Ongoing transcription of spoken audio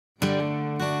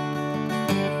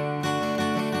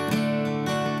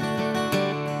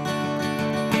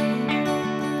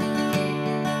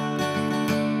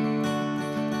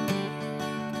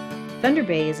Thunder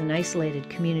Bay is an isolated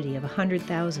community of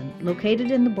 100,000 located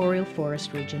in the Boreal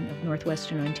Forest region of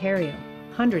Northwestern Ontario,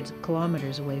 hundreds of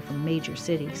kilometers away from major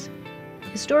cities.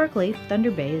 Historically,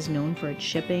 Thunder Bay is known for its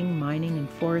shipping, mining, and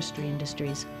forestry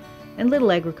industries, and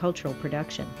little agricultural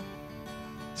production.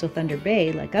 So Thunder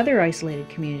Bay, like other isolated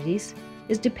communities,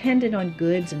 is dependent on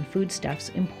goods and foodstuffs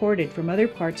imported from other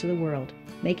parts of the world,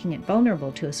 making it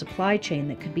vulnerable to a supply chain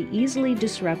that could be easily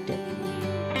disrupted.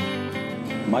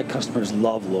 My customers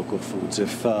love local foods.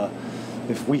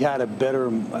 If we had a better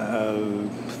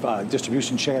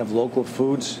distribution chain of local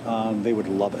foods, they would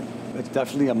love it. It's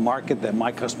definitely a market that my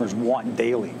customers want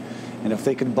daily. And if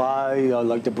they could buy,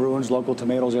 like the Bruins, local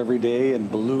tomatoes every day,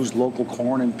 and Baloo's local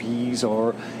corn and peas,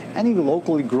 or any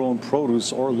locally grown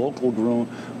produce, or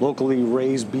locally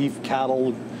raised beef,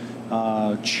 cattle,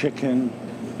 chicken,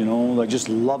 I just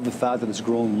love the fact that it's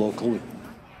grown locally.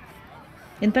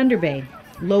 In Thunder Bay,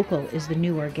 local is the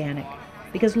new organic,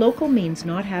 because local means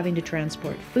not having to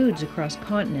transport foods across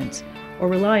continents or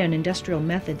rely on industrial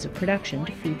methods of production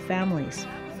to feed families.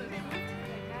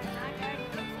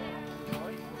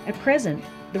 At present,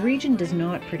 the region does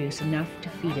not produce enough to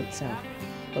feed itself,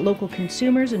 but local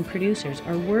consumers and producers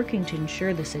are working to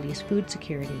ensure the city's food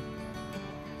security.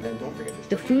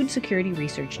 The Food Security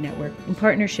Research Network, in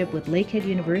partnership with Lakehead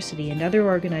University and other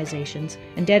organizations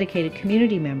and dedicated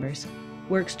community members,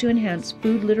 works to enhance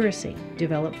food literacy,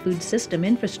 develop food system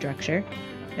infrastructure,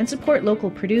 and support local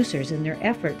producers in their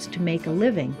efforts to make a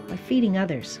living by feeding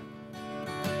others.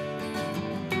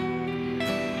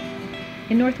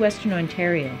 In Northwestern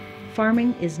Ontario,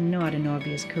 farming is not an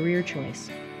obvious career choice.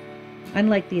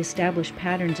 Unlike the established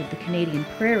patterns of the Canadian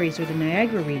Prairies or the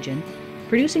Niagara region,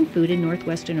 producing food in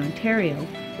Northwestern Ontario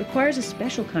requires a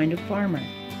special kind of farmer.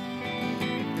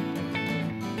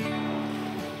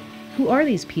 Who are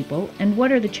these people, and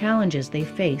what are the challenges they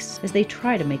face as they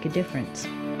try to make a difference?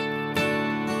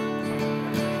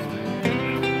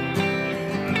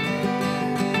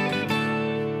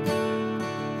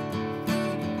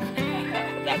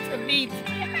 That's a beat.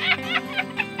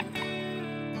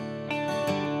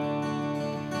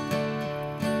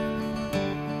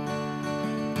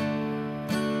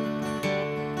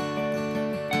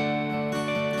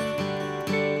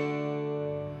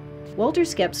 Walter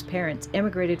Skep's parents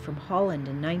emigrated from Holland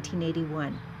in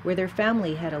 1981, where their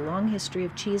family had a long history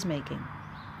of cheesemaking.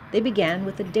 They began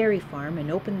with a dairy farm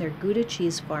and opened their Gouda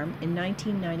cheese farm in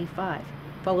 1995,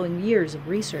 following years of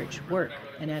research, work,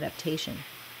 and adaptation.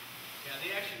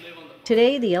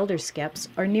 Today, the elder Skeps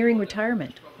are nearing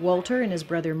retirement. Walter and his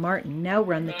brother Martin now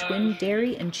run the twin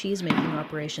dairy and cheesemaking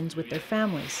operations with their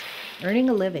families, earning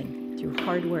a living through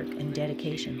hard work and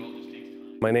dedication.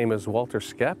 My name is Walter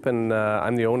Skep, and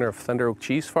I'm the owner of Thunder Oak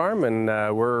Cheese Farm, and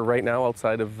we're right now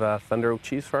outside of Thunder Oak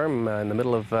Cheese Farm in the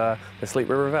middle of the Slate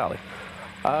River Valley.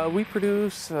 We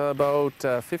produce about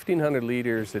 1,500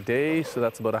 liters a day, so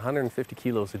that's about 150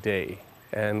 kilos a day,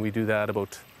 and we do that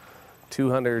about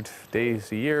 200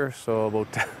 days a year, so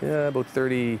about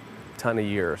 30 ton a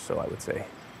year or so, I would say.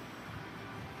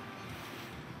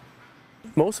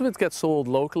 Most of it gets sold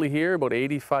locally here. About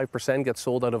 85% gets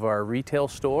sold out of our retail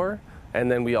store. And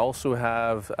then we also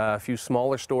have a few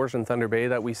smaller stores in Thunder Bay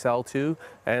that we sell to.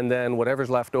 And then whatever's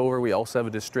left over, we also have a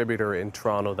distributor in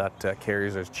Toronto that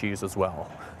carries our cheese as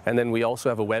well. And then we also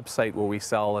have a website where we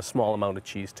sell a small amount of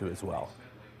cheese to as well.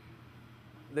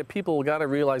 The people got to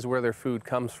realize where their food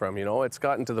comes from. It's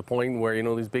gotten to the point where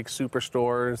these big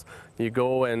superstores, you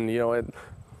go and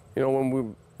when we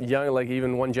young, like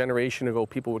even one generation ago,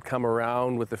 people would come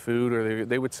around with the food, or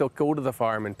they would still go to the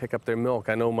farm and pick up their milk.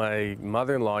 I know my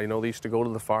mother-in-law, they used to go to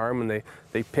the farm and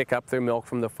they pick up their milk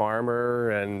from the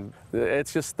farmer, and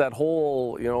it's just that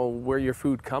whole, where your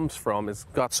food comes from, it's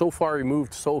got so far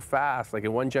removed so fast. Like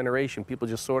in one generation, people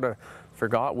just sort of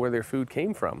forgot where their food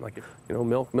came from. Like,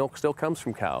 milk still comes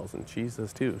from cows, and cheese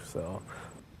does too, so.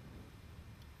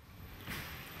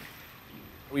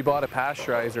 We bought a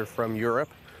pasteurizer from Europe,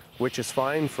 which is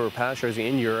fine for pasteurizing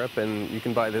in Europe, and you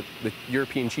can buy the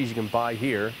European cheese you can buy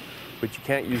here, but you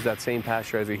can't use that same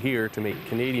pasteurizer here to make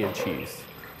Canadian cheese.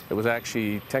 It was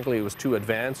actually, technically it was too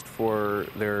advanced for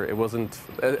it wasn't,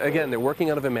 again, they're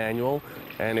working out of a manual,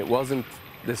 and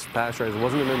this pasteurizer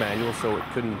wasn't in their manual, so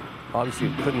obviously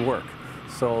it couldn't work.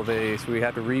 So we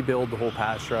had to rebuild the whole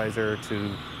pasteurizer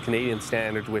to Canadian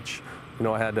standards, which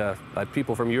I had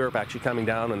people from Europe actually coming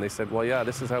down, and they said, well, yeah,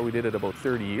 this is how we did it about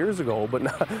 30 years ago, but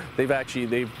now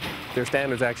their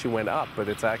standards actually went up, but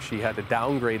it's actually had to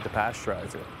downgrade the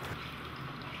pasteurizer.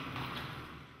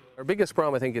 Our biggest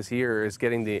problem, I think, is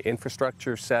getting the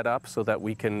infrastructure set up so that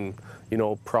we can,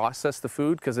 process the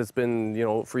food, because it's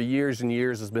been, for years and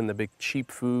years, has been the big cheap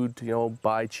food,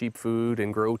 buy cheap food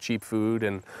and grow cheap food,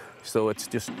 and so it's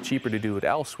just cheaper to do it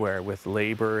elsewhere with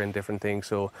labor and different things.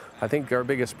 So I think our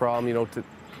biggest problem,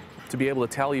 to be able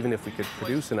to tell even if we could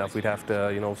produce enough, we'd have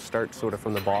to, start sort of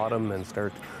from the bottom and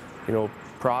start,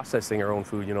 processing our own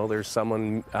food. There's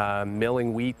someone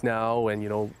milling wheat now,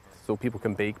 and so people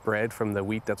can bake bread from the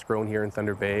wheat that's grown here in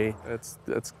Thunder Bay. It's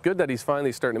good that he's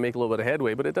finally starting to make a little bit of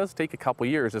headway, but it does take a couple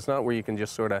years. It's not where you can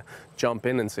just sort of jump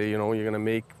in and say, you're going to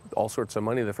make all sorts of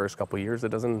money the first couple of years.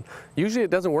 Usually it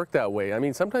doesn't work that way. I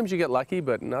mean, sometimes you get lucky,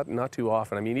 but not too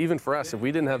often. I mean, even for us, if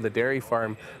we didn't have the dairy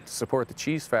farm to support the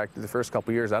cheese factory the first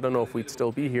couple of years, I don't know if we'd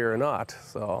still be here or not.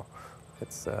 So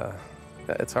it's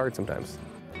hard sometimes.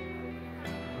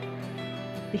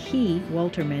 The he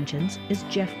Walter mentions is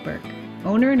Jeff Burke,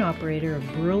 owner and operator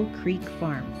of Burl Creek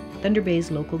Farm, Thunder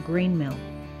Bay's local grain mill.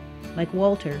 Like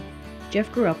Walter,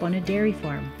 Jeff grew up on a dairy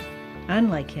farm.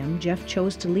 Unlike him, Jeff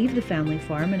chose to leave the family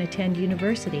farm and attend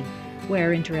university,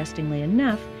 where, interestingly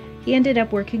enough, he ended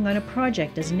up working on a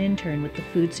project as an intern with the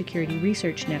Food Security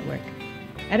Research Network.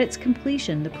 At its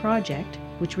completion, the project,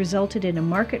 which resulted in a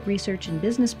market research and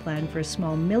business plan for a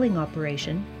small milling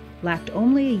operation, lacked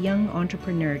only a young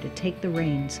entrepreneur to take the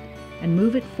reins and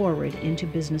move it forward into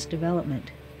business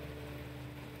development.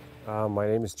 My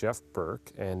name is Jeff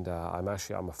Burke, and I'm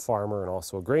a farmer and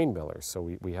also a grain miller.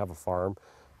 So we have a farm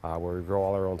where we grow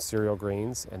all our own cereal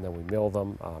grains, and then we mill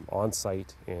them on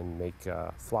site and make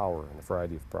flour and a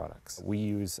variety of products. We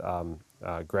use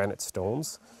granite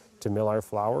stones to mill our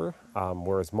flour,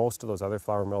 whereas most of those other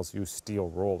flour mills use steel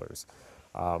rollers.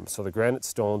 So the granite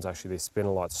stones, actually, they spin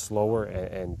a lot slower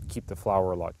and keep the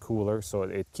flour a lot cooler, so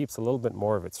it keeps a little bit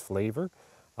more of its flavor,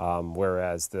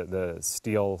 whereas the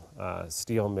steel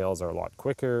mills are a lot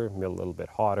quicker, mill a little bit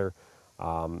hotter.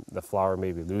 The flour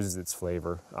maybe loses its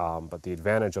flavor, but the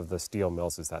advantage of the steel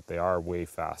mills is that they are way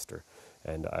faster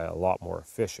and a lot more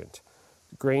efficient.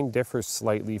 Grain differs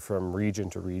slightly from region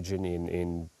to region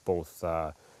in both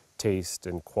taste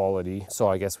and quality, so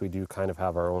I guess we do kind of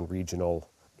have our own regional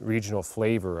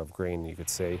flavor of grain, you could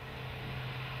say.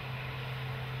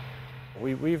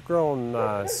 We've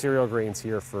grown cereal grains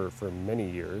here for many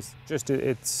years. Just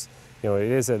it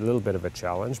is a little bit of a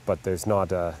challenge, but it's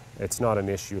not an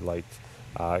issue like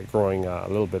growing a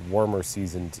little bit warmer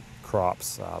seasoned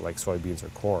crops like soybeans or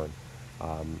corn.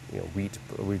 Wheat,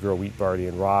 we grow wheat, barley,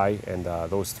 and rye, and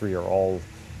those three are all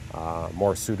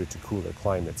more suited to cooler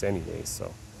climates anyway.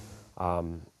 So.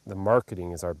 The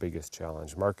marketing is our biggest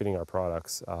challenge, marketing our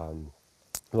products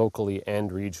locally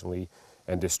and regionally,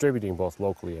 and distributing both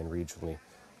locally and regionally.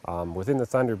 Within the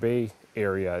Thunder Bay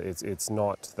area, it's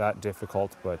not that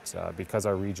difficult, but because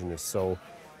our region is so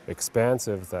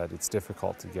expansive that it's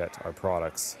difficult to get our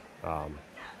products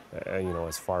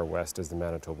as far west as the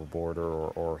Manitoba border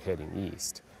or heading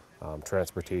east.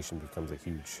 Transportation becomes a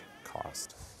huge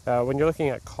cost. When you're looking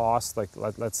at cost, like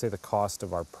let's say the cost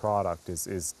of our product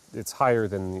it's higher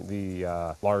than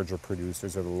the larger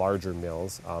producers or the larger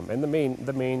mills, and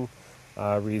the main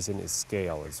reason is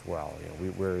scale as well.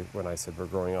 When I said we're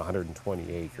growing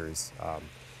 120 acres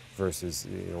versus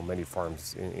many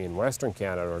farms in Western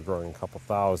Canada are growing a couple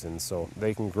thousand, so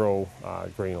they can grow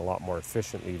grain a lot more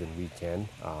efficiently than we can,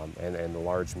 and the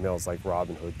large mills like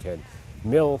Robin Hood can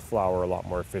mill flour a lot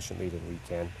more efficiently than we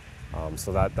can.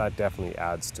 So that definitely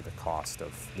adds to the cost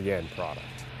of the end product.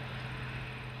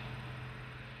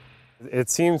 It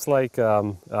seems like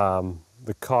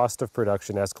the cost of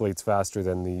production escalates faster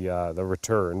than the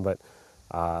return, but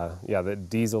the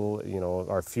diesel,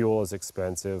 our fuel is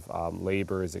expensive,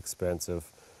 labor is expensive,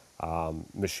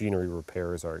 machinery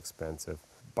repairs are expensive.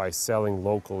 By selling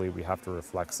locally, we have to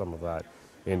reflect some of that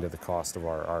into the cost of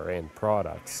our end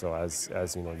products. So as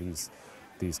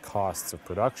these costs of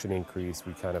production increase,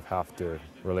 we kind of have to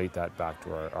relate that back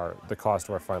to the cost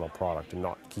of our final product and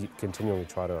not continually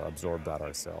try to absorb that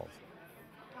ourselves.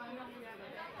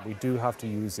 We do have to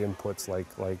use inputs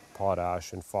like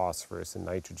potash and phosphorus and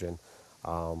nitrogen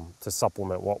to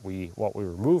supplement what we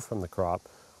remove from the crop,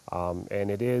 and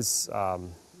it is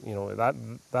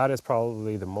that is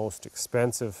probably the most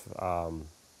expensive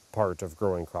part of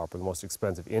growing crop, or the most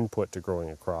expensive input to growing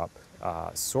a crop.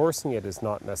 Sourcing it is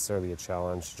not necessarily a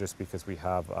challenge, just because we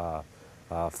have a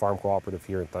farm cooperative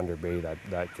here in Thunder Bay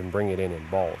that can bring it in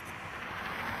bulk.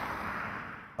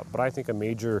 But I think a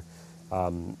major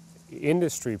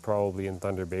industry probably in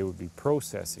Thunder Bay would be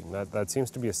processing. That seems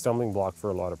to be a stumbling block for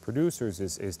a lot of producers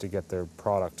is to get their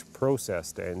product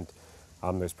processed, and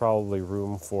there's probably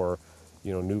room for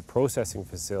new processing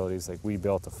facilities. Like we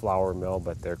built a flour mill,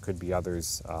 but there could be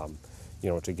others,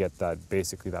 to get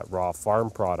basically that raw farm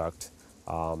product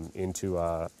into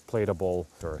a platable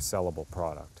or a sellable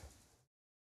product.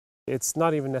 It's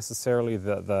not even necessarily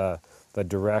the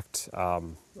direct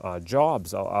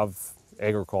jobs of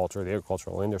agriculture, the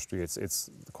agricultural industry. It's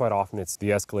quite often it's the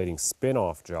escalating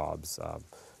spin-off jobs.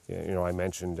 I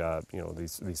mentioned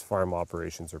these farm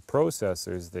operations or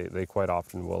processors. They quite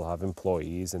often will have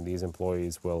employees, and these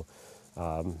employees will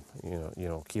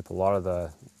keep a lot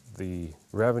of the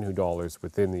revenue dollars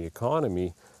within the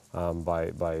economy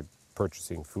by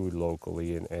purchasing food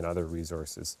locally and other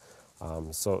resources.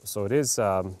 So it is,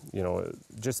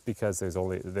 just because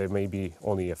there may be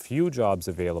only a few jobs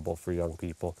available for young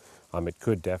people, it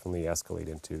could definitely escalate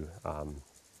into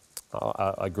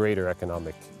a greater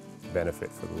economic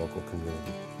benefit for the local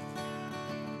community.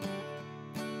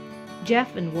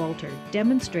 Jeff and Walter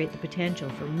demonstrate the potential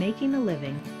for making a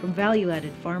living from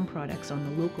value-added farm products on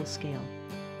the local scale.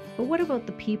 But what about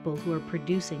the people who are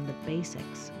producing the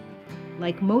basics?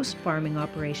 Like most farming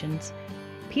operations,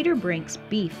 Peter Brink's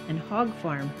beef and hog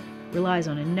farm relies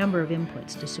on a number of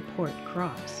inputs to support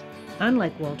crops.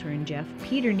 Unlike Walter and Jeff,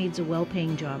 Peter needs a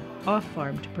well-paying job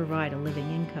off-farm to provide a living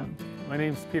income. My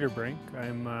name's Peter Brink.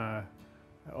 I'm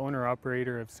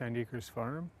owner-operator of Sandiacres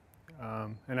Farm,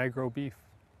 and I grow beef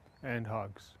and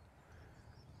hogs.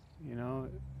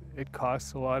 It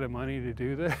costs a lot of money to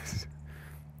do this.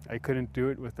 I couldn't do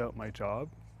it without my job.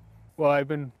 Well, I've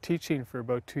been teaching for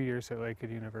about 2 years at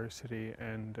Lakehead University,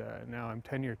 and now I'm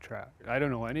tenure track. I don't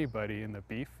know anybody in the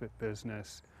beef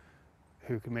business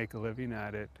who can make a living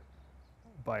at it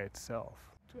by itself.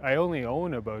 I only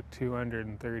own about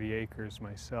 230 acres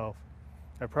myself.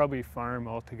 I probably farm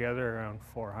altogether around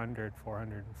 400,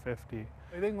 450.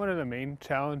 I think one of the main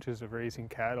challenges of raising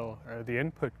cattle are the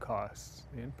input costs.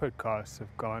 The input costs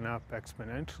have gone up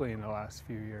exponentially in the last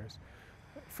few years.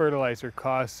 Fertilizer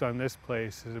costs on this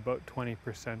place is about 20%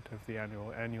 of the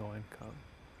annual income.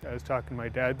 I was talking to my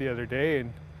dad the other day,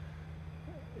 and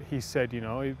he said,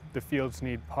 the fields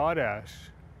need potash.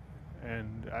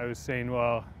 And I was saying,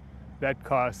 well, that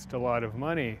costs a lot of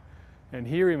money. And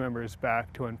he remembers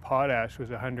back to when potash was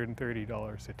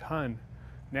 $130 a ton.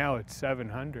 Now it's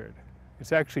 $700.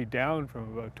 It's actually down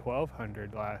from about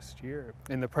 $1,200 last year.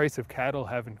 And the price of cattle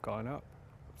haven't gone up.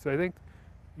 So I think,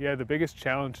 the biggest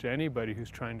challenge to anybody who's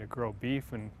trying to grow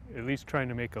beef and at least trying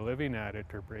to make a living at it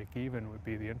or break even would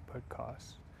be the input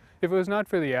costs. If it was not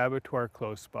for the abattoir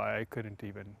close by, I couldn't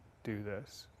even do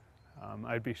this.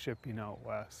 I'd be shipping out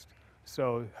west.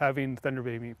 So having Thunder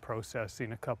Bay Meat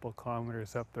Processing a couple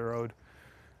kilometers up the road,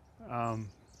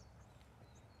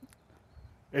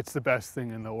 it's the best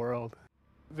thing in the world.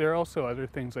 There are also other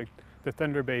things like the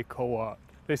Thunder Bay Co-op.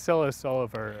 They sell us all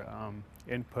of our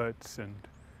inputs and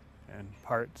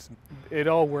parts. It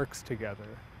all works together.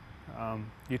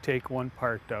 You take one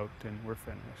part out and we're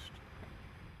finished.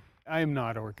 I'm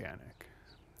not organic,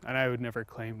 and I would never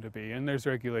claim to be. And there's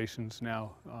regulations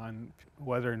now on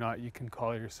whether or not you can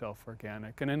call yourself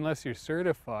organic. And unless you're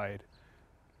certified,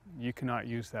 you cannot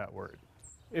use that word.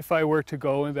 If I were to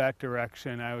go in that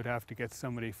direction, I would have to get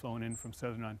somebody flown in from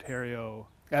Southern Ontario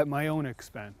at my own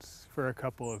expense for a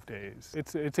couple of days.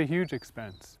 It's a huge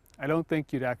expense. I don't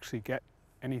think you'd actually get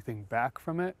anything back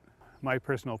from it. My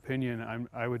personal opinion,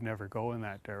 I would never go in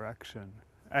that direction.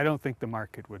 I don't think the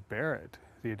market would bear it,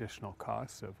 the additional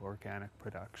costs of organic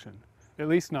production, at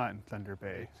least not in Thunder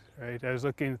Bay, right? I was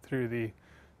looking through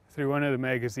one of the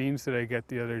magazines that I get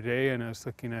the other day, and I was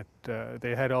looking at,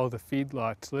 they had all the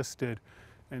feedlots listed,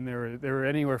 and there were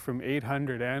anywhere from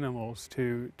 800 animals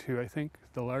to I think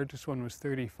the largest one was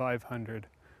 3,500.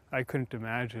 I couldn't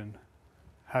imagine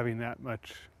having that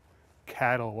much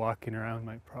cattle walking around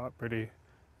my property.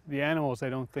 The animals I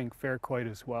don't think fare quite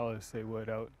as well as they would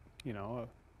out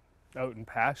in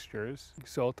pastures.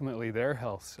 So ultimately their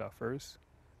health suffers.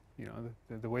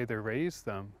 The way they raise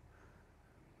them,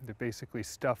 they're basically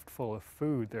stuffed full of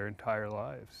food their entire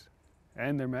lives,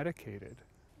 and they're medicated.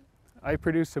 I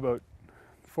produce about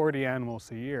 40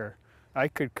 animals a year. I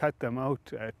could cut them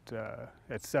out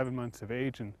at 7 months of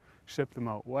age and ship them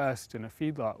out west, and a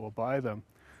feedlot will buy them.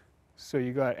 So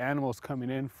you got animals coming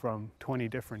in from 20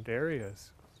 different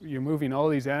areas. You're moving all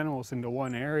these animals into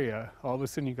one area. All of a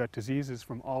sudden you got diseases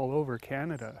from all over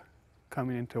Canada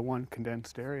coming into one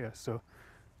condensed area. So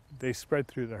they spread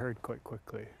through the herd quite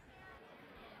quickly.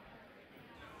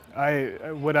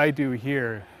 What I do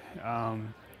here,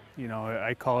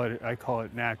 I call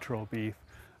it natural beef.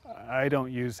 I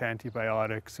don't use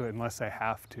antibiotics unless I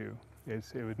have to. It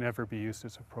would never be used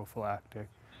as a prophylactic.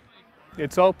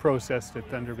 It's all processed at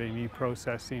Thunder Bay Meat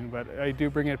Processing, but I do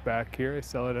bring it back here. I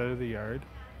sell it out of the yard.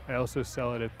 I also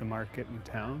sell it at the market in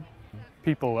town.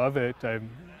 People love it. I've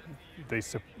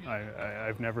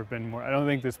never been more. I don't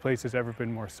think this place has ever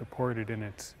been more supported in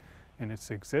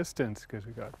its existence, because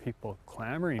we got people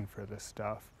clamoring for this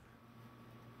stuff.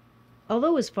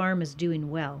 Although his farm is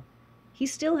doing well, he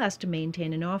still has to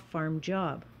maintain an off-farm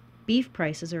job. Beef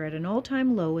prices are at an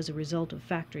all-time low as a result of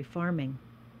factory farming,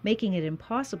 making it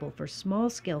impossible for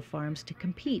small-scale farms to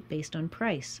compete based on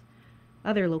price.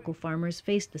 Other local farmers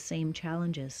face the same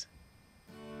challenges.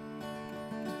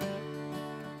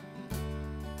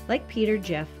 Like Peter,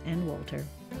 Jeff, and Walter,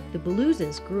 the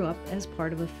Belouzes grew up as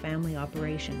part of a family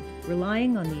operation,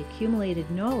 relying on the accumulated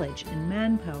knowledge and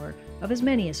manpower of as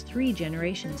many as 3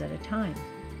 generations at a time.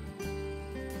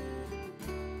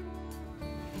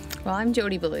 Well, I'm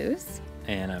Jody Belouze.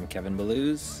 And I'm Kevin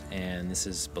Belouze, and this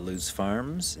is Belouze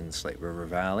Farms in Slate River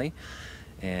Valley.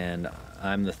 And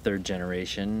I'm the 3rd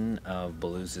generation of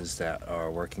Belouzes that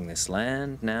are working this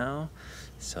land now.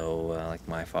 So like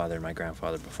my father and my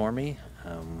grandfather before me,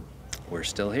 we're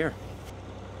still here.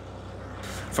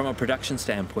 From a production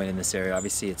standpoint in this area,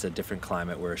 obviously it's a different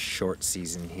climate. We're a short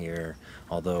season here,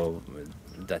 although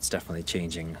that's definitely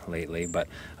changing lately. But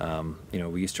you know,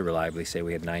 we used to reliably say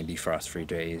we had 90 frost-free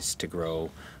days to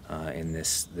grow in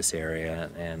this area,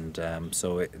 and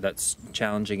so that's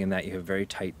challenging in that you have very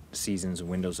tight seasons and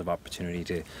windows of opportunity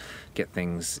to get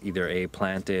things either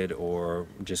planted or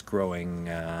just growing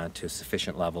to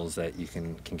sufficient levels that you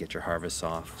can get your harvests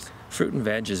off. Fruit and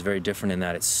veg is very different in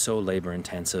that it's so labor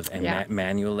intensive, and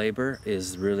manual labor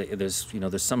is really, there's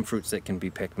some fruits that can be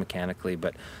picked mechanically,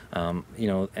 but you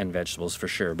know, and vegetables for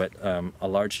sure, but a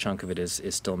large chunk of it is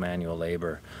still manual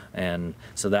labor, and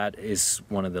so that is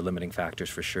one of the limiting factors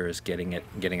for sure, is getting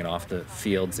it off the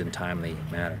fields in timely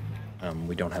manner.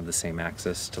 We don't have the same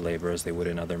access to labor as they would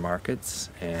in other markets,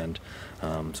 and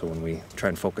so when we try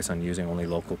and focus on using only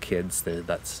local kids,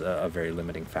 that's a very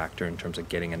limiting factor in terms of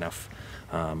getting enough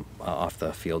off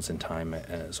the fields in time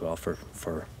as well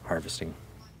for harvesting.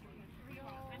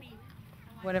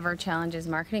 One of our challenges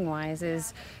marketing-wise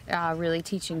is really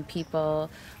teaching people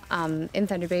in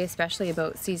Thunder Bay especially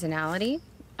about seasonality,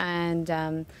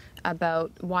 and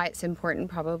about why it's important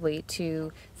probably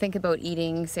to think about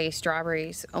eating, say,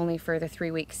 strawberries only for the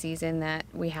 3-week season that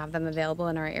we have them available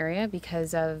in our area,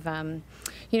 because of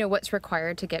you know, what's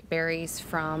required to get berries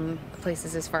from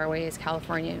places as far away as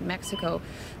California and Mexico.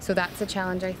 So that's a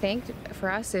challenge, I think, for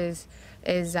us, is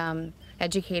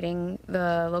educating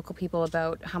the local people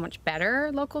about how much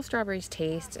better local strawberries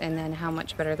taste, and then how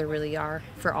much better they really are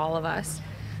for all of us.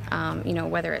 You know,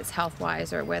 whether it's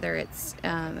health-wise or whether it's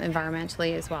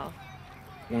environmentally as well.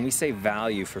 When we say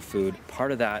value for food,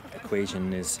 part of that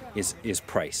equation is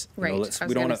price. Right. You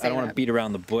know, I don't want to beat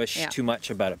around the bush too much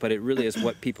about it, but it really is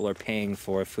what people are paying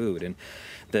for food. And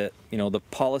the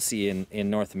policy in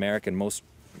North America, and most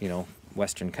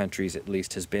Western countries at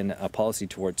least, has been a policy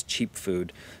towards cheap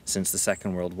food since the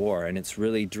Second World War, and it's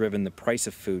really driven the price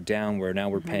of food down, where now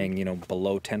we're paying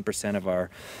below 10% of our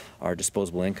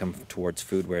disposable income towards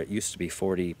food, where it used to be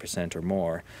 40% or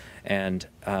more. And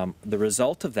the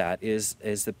result of that is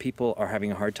that people are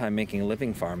having a hard time making a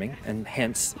living farming, and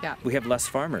hence we have less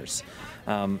farmers.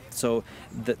 So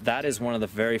that is one of the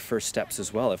very first steps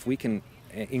as well. If we can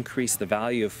increase the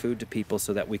value of food to people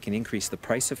so that we can increase the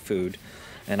price of food,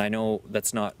 and I know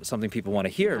that's not something people want to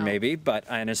hear, maybe, but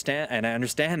I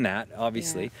understand that,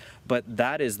 obviously, but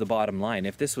that is the bottom line.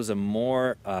 If this was a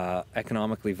more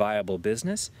economically viable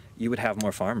business, you would have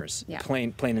more farmers,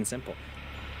 plain and simple.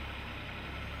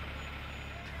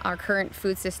 Our current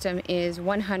food system is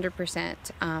 100%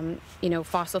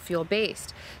 fossil fuel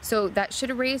based. So that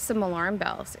should raise some alarm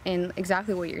bells. And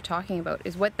exactly what you're talking about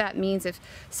is what that means if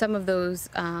some of those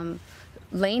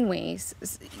laneways,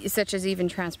 such as even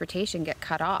transportation, get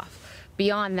cut off.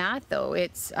 Beyond that, though,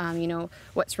 it's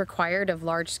what's required of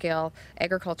large-scale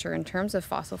agriculture in terms of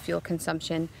fossil fuel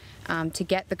consumption to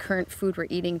get the current food we're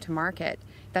eating to market.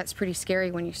 That's pretty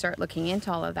scary when you start looking into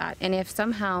all of that. And if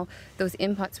somehow those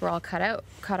inputs were all cut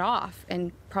off,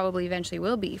 and probably eventually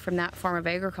will be, from that form of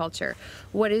agriculture,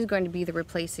 what is going to be the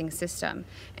replacing system?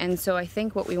 And so I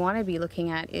think what we want to be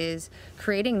looking at is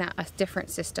creating a different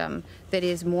system that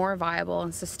is more viable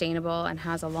and sustainable and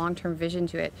has a long-term vision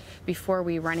to it before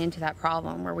we run into that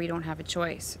problem where we don't have a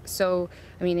choice. So,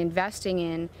 I mean, investing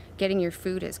in getting your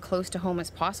food as close to home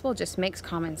as possible just makes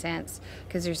common sense,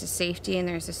 because there's a safety and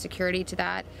there's a security to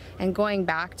that. And going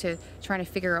back to trying to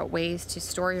figure out ways to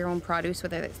store your own produce,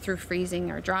 whether it's through freezing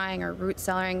or drying or root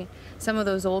cellaring, some of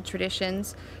those old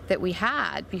traditions that we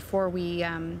had before we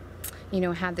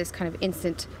had this kind of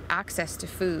instant access to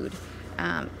food.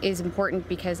 is important,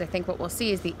 because I think what we'll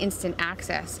see is the instant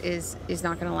access is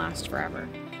not going to last forever.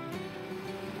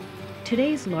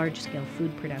 Today's large-scale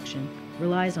food production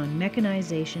relies on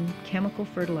mechanization, chemical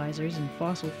fertilizers, and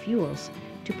fossil fuels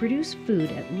to produce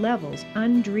food at levels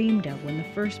undreamed of when the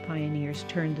first pioneers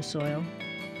turned the soil.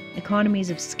 Economies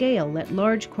of scale let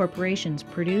large corporations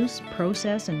produce,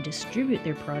 process, and distribute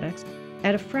their products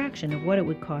at a fraction of what it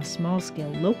would cost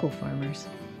small-scale local farmers.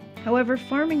 However,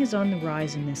 farming is on the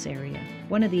rise in this area.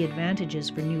 One of the advantages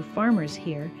for new farmers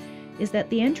here is that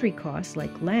the entry costs,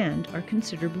 like land, are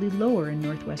considerably lower in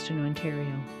Northwestern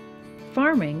Ontario.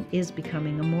 Farming is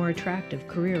becoming a more attractive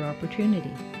career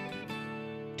opportunity.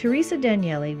 Teresa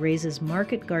Daniele raises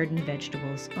market garden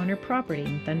vegetables on her property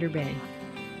in Thunder Bay.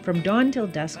 From dawn till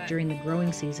dusk during the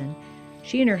growing season,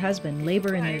 she and her husband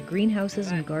labor in their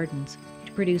greenhouses and gardens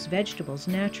to produce vegetables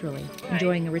naturally,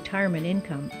 enjoying a retirement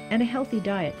income and a healthy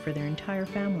diet for their entire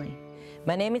family.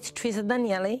 My name is Teresa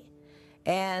Daniele,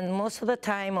 and most of the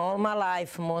time, all my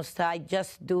life, I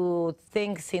just do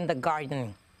things in the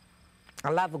garden. I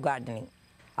love gardening.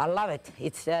 I love it.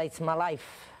 It's my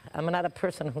life. I'm not a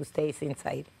person who stays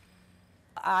inside.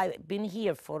 I've been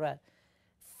here for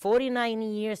 49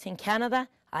 years in Canada.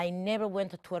 I never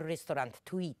went to a restaurant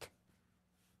to eat.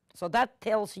 So that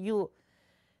tells you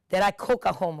that I cook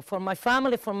at home for my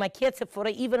family, for my kids, for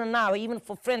even now, even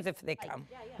for friends if they come.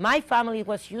 My family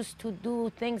was used to do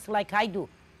things like I do.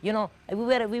 You know,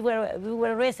 we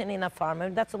were raised in a farm,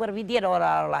 and that's what we did all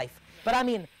our life. But I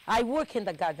mean, I work in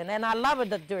the garden, and I love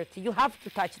the dirt. You have to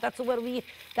touch. That's where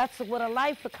a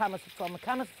life comes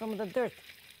from the dirt.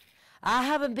 I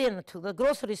haven't been to the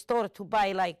grocery store to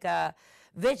buy like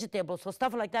vegetables or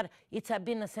stuff like that. It's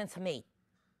been since May.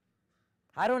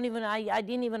 I don't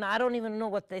even know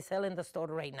what they sell in the store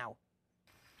right now.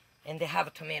 And they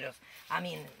have tomatoes. I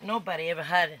mean, nobody ever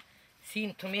had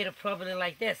seen tomato probably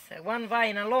like this. One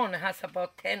vine alone has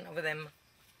about 10 of them.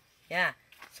 Yeah,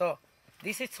 so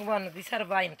this is one. These are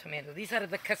vine tomatoes. These are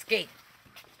the Cascade.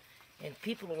 And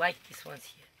people like these ones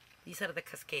here. These are the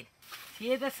Cascade.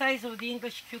 See the size of the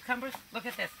English cucumbers? Look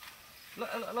at this.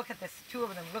 Look at this. Two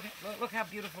of them. Look how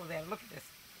beautiful they are. Look at this.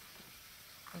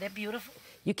 They're beautiful.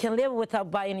 You can live without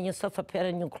buying yourself a pair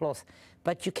of new clothes,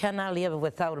 but you cannot live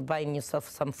without buying yourself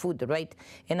some food, right?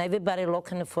 And everybody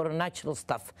looking for natural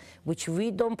stuff, which we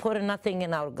don't put nothing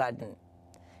in our garden.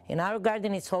 In our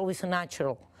garden, it's always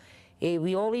natural.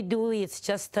 We only do is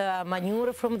just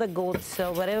manure from the goats,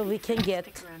 whatever we can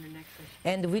get.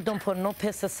 And we don't put no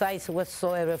pesticides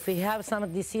whatsoever. If we have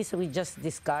some disease, we just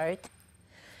discard.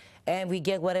 And we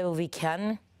get whatever we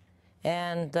can.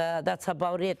 And that's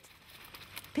about it.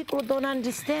 People don't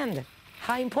understand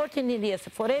how important it is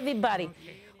for everybody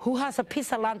who has a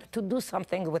piece of land to do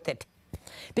something with it.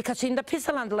 Because in the piece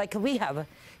of land like we have,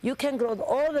 you can grow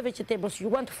all the vegetables you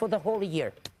want for the whole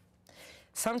year.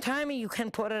 Sometimes you can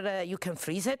put it, you can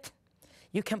freeze it,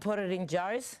 you can put it in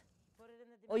jars,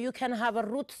 or you can have a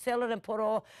root cellar and put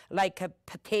all like a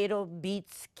potato,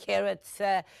 beets, carrots,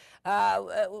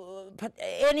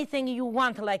 anything you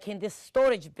want, like in this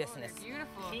storage business. Oh,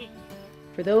 beautiful.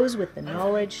 For those with the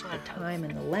knowledge, the time,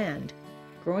 and the land,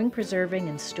 growing, preserving,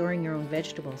 and storing your own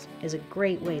vegetables is a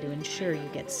great way to ensure you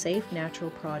get safe, natural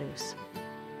produce.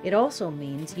 It also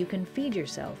means you can feed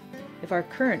yourself if our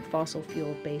current fossil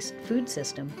fuel-based food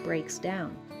system breaks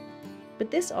down.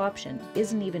 But this option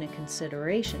isn't even a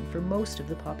consideration for most of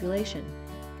the population.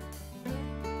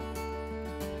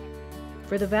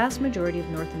 For the vast majority of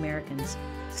North Americans,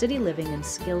 city living and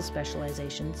skill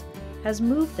specializations has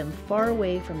moved them far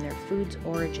away from their food's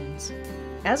origins.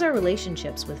 As our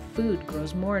relationships with food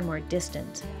grows more and more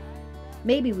distant,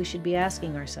 maybe we should be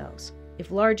asking ourselves, if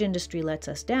large industry lets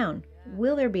us down,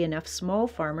 will there be enough small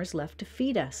farmers left to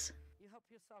feed us?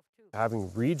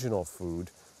 Having regional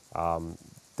food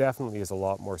definitely is a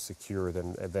lot more secure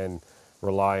than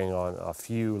relying on a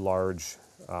few large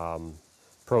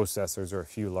processors or a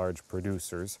few large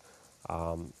producers.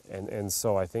 And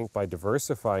so I think by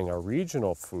diversifying our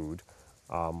regional food,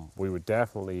 we would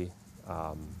definitely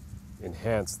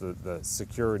enhance the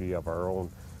security of our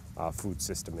own food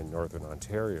system in Northern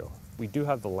Ontario. We do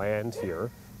have the land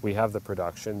here. We have the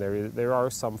production. There are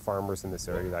some farmers in this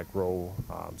area that grow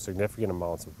significant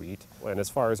amounts of wheat. And as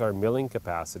far as our milling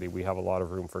capacity, we have a lot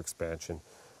of room for expansion.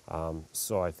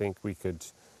 So I think we could,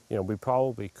 we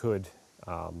probably could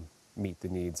meet the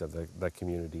needs of the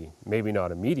community. Maybe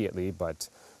not immediately, but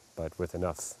with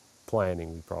enough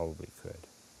planning, we probably could.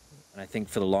 And I think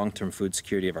for the long-term food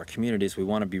security of our communities, we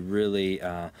want to be really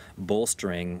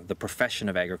bolstering the profession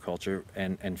of agriculture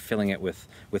and filling it with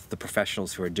the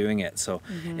professionals who are doing it. So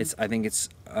I think it's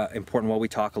important. While we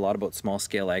talk a lot about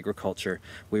small-scale agriculture,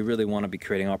 we really want to be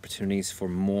creating opportunities for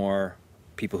more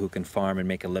people who can farm and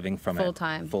make a living from it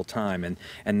full-time.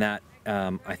 And that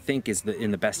I think is in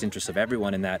the best interest of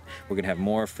everyone, in that we're going to have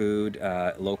more food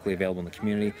locally available in the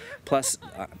community. Plus,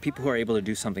 people who are able to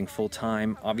do something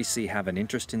full-time obviously have an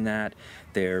interest in that.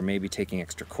 They're maybe taking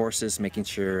extra courses, making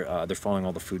sure they're following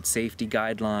all the food safety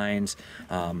guidelines.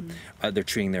 They're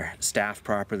treating their staff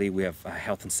properly. We have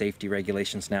health and safety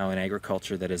regulations now in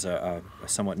agriculture that is a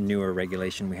somewhat newer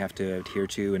regulation we have to adhere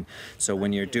to. And so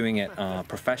when you're doing it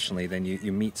professionally, then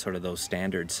you meet sort of those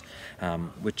standards,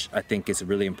 which I think is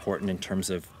really important in terms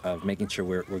of making sure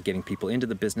we're getting people into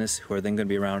the business who are then going to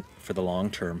be around for the long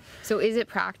term. So is it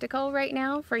practical right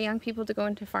now for young people to go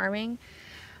into farming?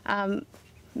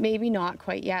 Maybe not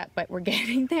quite yet, but we're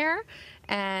getting there.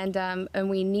 And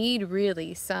we need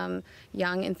really some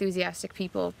young, enthusiastic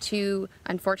people to,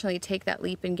 unfortunately, take that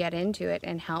leap and get into it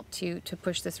and help to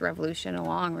push this revolution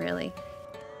along, really.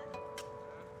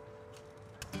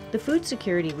 The Food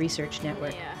Security Research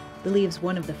Network believes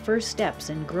one of the first steps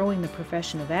in growing the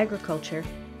profession of agriculture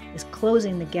is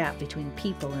closing the gap between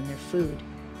people and their food.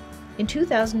 In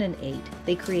 2008,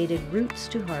 they created Roots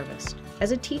to Harvest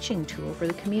as a teaching tool for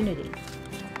the community.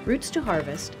 Roots to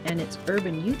Harvest and its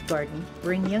urban youth garden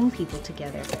bring young people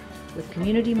together with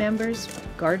community members,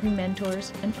 garden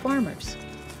mentors, and farmers.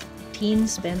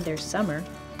 Teens spend their summer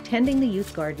tending the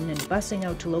youth garden and bussing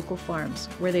out to local farms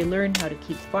where they learn how to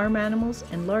keep farm animals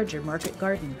and larger market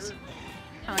gardens.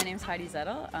 My name's Heidi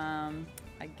Zettel.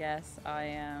 I guess I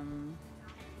am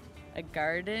a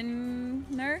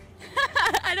gardener.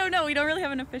 I don't know, we don't really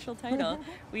have an official title.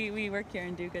 We work here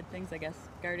and do good things, I guess.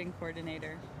 Garden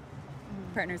coordinator,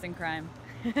 partners in crime.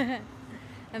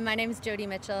 And my name is Jody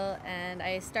Mitchell, and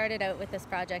I started out with this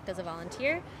project as a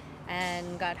volunteer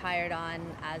and got hired on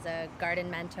as a garden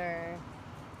mentor,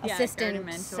 assistant,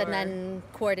 and then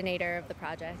coordinator of the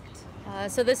project.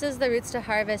 So this is the Roots to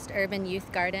Harvest Urban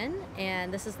Youth Garden,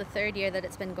 and this is the 3rd year that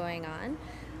it's been going on.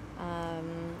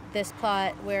 This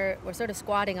plot, we're sort of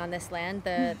squatting on this land.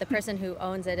 The person who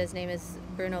owns it, his name is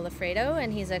Bruno Lafredo,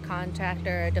 and he's a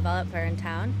contractor, a developer in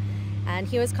town. And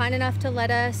he was kind enough to let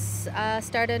us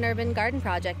start an urban garden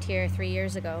project here 3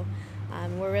 years ago.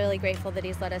 We're really grateful that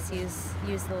he's let us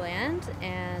use the land,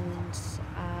 and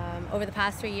over the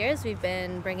past 3 years we've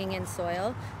been bringing in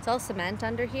soil. It's all cement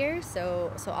under here,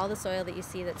 so all the soil that you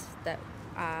see that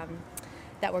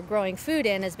we're growing food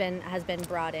in has been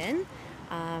brought in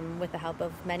with the help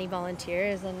of many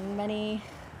volunteers and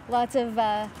lots of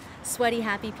sweaty,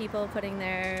 happy people putting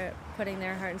their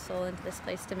heart and soul into this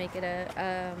place to make it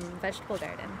a vegetable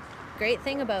garden. Great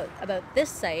thing about this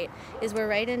site is we're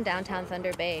right in downtown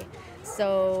Thunder Bay,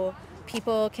 so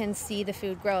people can see the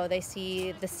food grow. They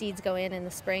see the seeds go in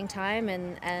the springtime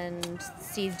and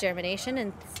seeds germination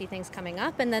and see things coming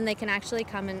up, and then they can actually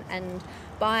come and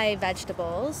buy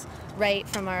vegetables right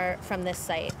from this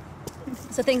site.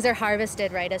 So things are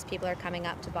harvested right as people are coming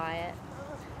up to buy it.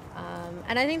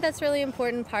 And I think that's really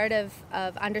important part of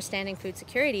understanding food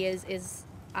security is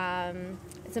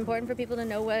it's important for people to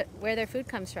know where their food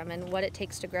comes from and what it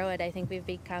takes to grow it. I think we've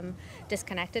become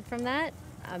disconnected from that,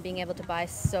 being able to buy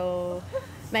so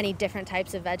many different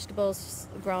types of vegetables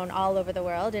grown all over the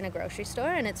world in a grocery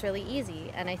store, and it's really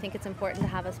easy. And I think it's important to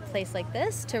have a place like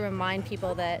this to remind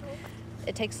people that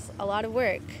it takes a lot of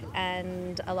work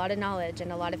and a lot of knowledge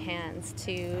and a lot of hands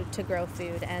to grow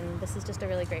food, and this is just a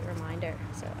really great reminder.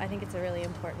 So I think it's a really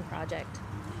important project.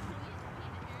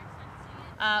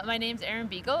 My name's Erin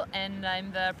Beagle, and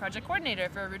I'm the project coordinator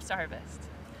for Roots to Harvest.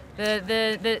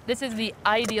 This is the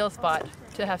ideal spot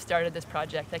to have started this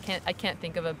project. I can't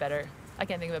think of a better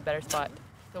spot.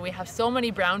 So we have so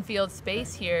many brownfield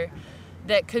space here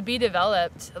that could be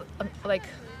developed, like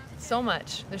so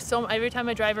much. Every time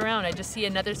I drive around, I just see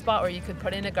another spot where you could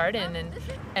put in a garden,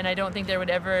 and I don't think there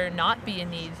would ever not be a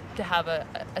need to have a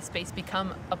space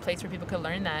become a place where people could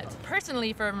learn that.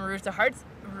 Personally, from a Roots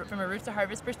to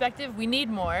Harvest perspective, we need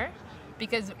more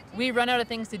because we run out of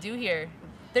things to do here.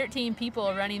 13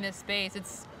 people running this space.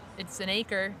 It's an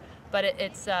acre, but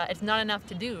it's not enough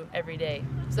to do every day.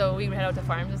 So we head out to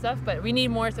farms and stuff, but we need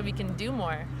more so we can do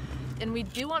more. And we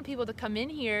do want people to come in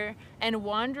here and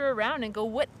wander around and go,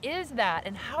 what is that?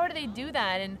 And how do they do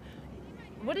that? And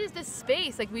what is this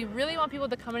space? Like, we really want people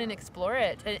to come in and explore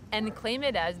it and claim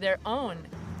it as their own.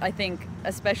 I think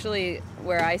especially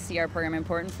where I see our program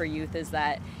important for youth is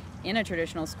that in a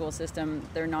traditional school system,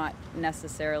 they're not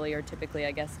necessarily or typically,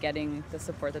 I guess, getting the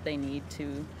support that they need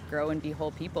to grow and be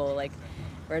whole people. Like,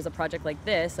 whereas a project like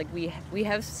this, like we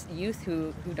have youth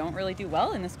who don't really do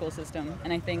well in the school system,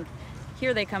 and I think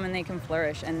here they come and they can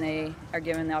flourish, and they are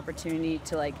given the opportunity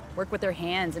to like work with their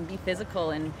hands and be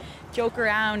physical and joke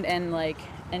around and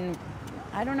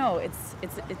I don't know,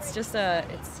 it's just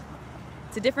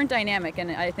it's a different dynamic, and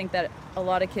I think that a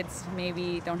lot of kids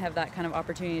maybe don't have that kind of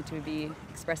opportunity to be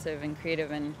expressive and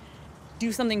creative and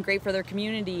do something great for their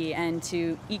community and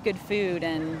to eat good food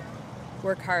and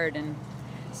work hard. And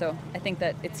so I think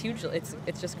that it's huge.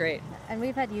 It's just great. And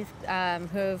we've had youth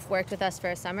who've worked with us for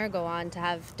a summer go on to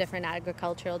have different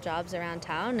agricultural jobs around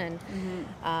town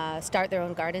and start their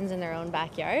own gardens in their own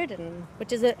backyard, and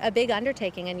which is a big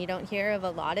undertaking, and you don't hear of a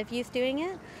lot of youth doing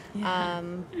it. Yeah.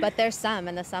 But there's some,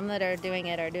 and the some that are doing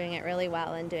it really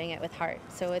well and doing it with heart.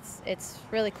 So it's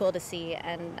really cool to see,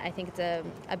 and I think it's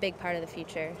a big part of the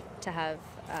future to have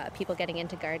people getting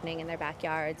into gardening in their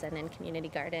backyards and in community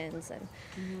gardens and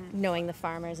knowing the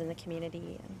farmers in the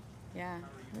community. And yeah.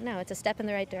 No, it's a step in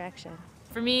the right direction.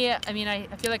 For me, I mean, I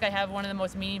feel like I have one of the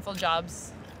most meaningful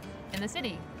jobs in the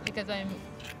city because I'm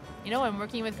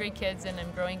working with great kids and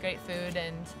I'm growing great food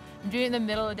and I'm doing it in the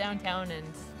middle of downtown, and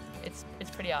it's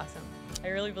pretty awesome. I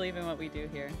really believe in what we do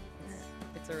here.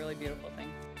 It's a really beautiful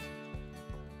thing.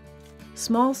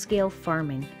 Small-scale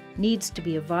farming needs to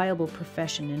be a viable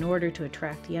profession in order to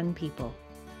attract young people.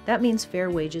 That means fair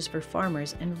wages for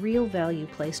farmers and real value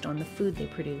placed on the food they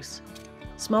produce.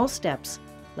 Small steps,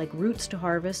 like Roots to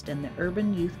Harvest and the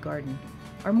Urban Youth Garden,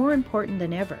 are more important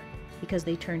than ever because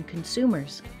they turn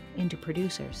consumers into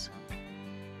producers.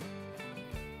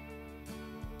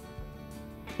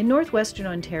 In Northwestern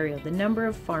Ontario, the number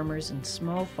of farmers and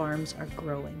small farms are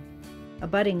growing. A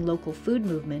budding local food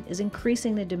movement is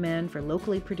increasing the demand for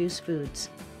locally produced foods,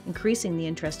 increasing the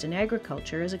interest in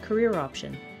agriculture as a career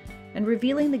option, and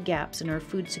revealing the gaps in our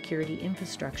food security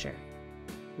infrastructure.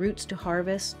 Roots to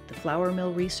Harvest, the Flour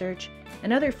Mill Research,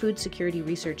 and other Food Security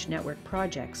Research Network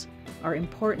projects are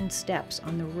important steps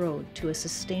on the road to a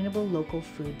sustainable local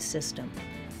food system.